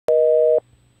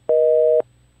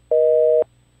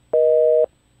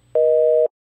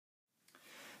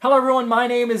Hello everyone, my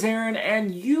name is Aaron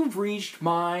and you've reached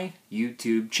my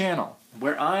YouTube channel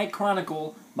where I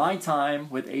chronicle my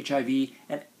time with HIV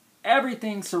and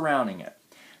everything surrounding it.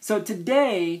 So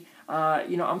today,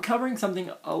 I'm covering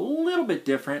something a little bit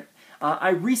different. I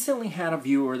recently had a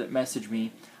viewer that messaged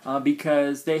me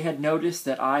because they had noticed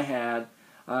that I had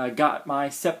got my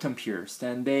septum pierced,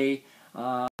 and they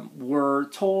were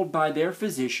told by their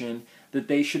physician that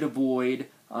they should avoid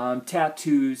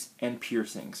tattoos and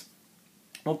piercings.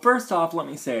 Well, first off, let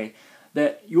me say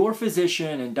that your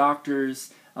physician and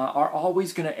doctors are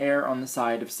always going to err on the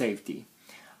side of safety.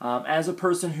 As a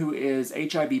person who is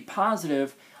HIV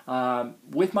positive,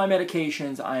 with my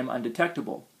medications, I am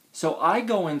undetectable. So I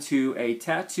go into a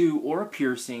tattoo or a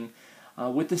piercing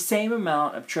with the same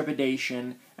amount of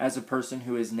trepidation as a person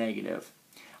who is negative.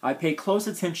 I pay close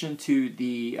attention to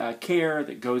the care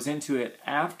that goes into it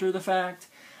after the fact.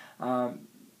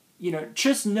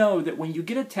 Just know that when you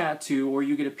get a tattoo or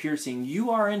you get a piercing,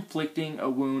 you are inflicting a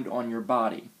wound on your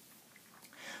body.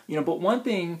 But one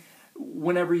thing,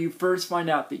 whenever you first find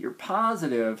out that you're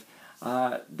positive,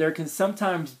 there can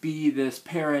sometimes be this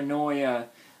paranoia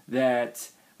that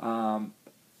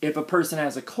if a person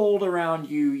has a cold around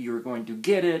you, you're going to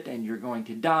get it and you're going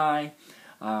to die,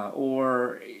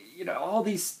 or all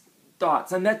these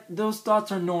thoughts, and those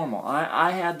thoughts are normal.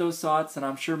 I had those thoughts, and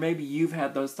I'm sure maybe you've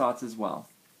had those thoughts as well.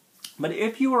 But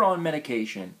if you are on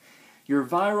medication, your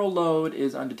viral load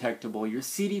is undetectable, your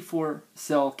CD4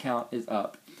 cell count is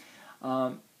up,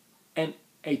 and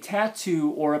a tattoo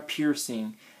or a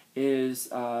piercing is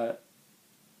of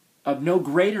no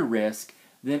greater risk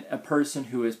than a person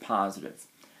who is positive.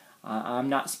 I'm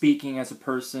not speaking as a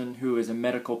person who is a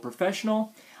medical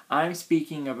professional. I'm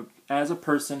speaking as a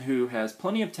person who has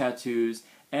plenty of tattoos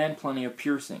and plenty of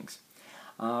piercings.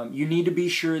 You need to be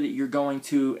sure that you're going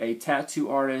to a tattoo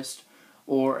artist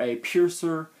or a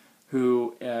piercer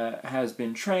who has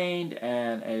been trained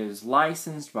and is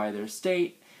licensed by their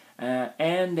state,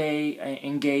 and they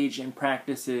engage in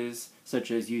practices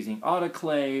such as using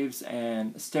autoclaves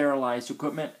and sterilized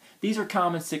equipment. These are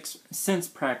common sense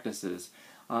practices,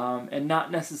 and not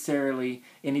necessarily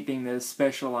anything that is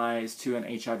specialized to an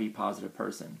HIV positive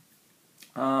person.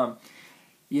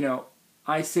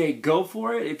 I say go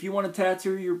for it. If you want to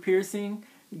tattoo your piercing,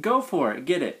 go for it.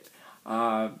 Get it.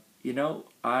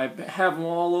 I have them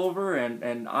all over,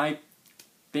 and I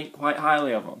think quite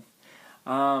highly of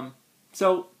them.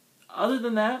 So, other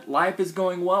than that, life is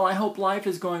going well. I hope life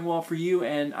is going well for you,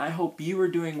 and I hope you are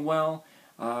doing well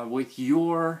with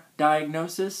your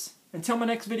diagnosis. Until my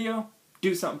next video,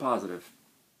 do something positive.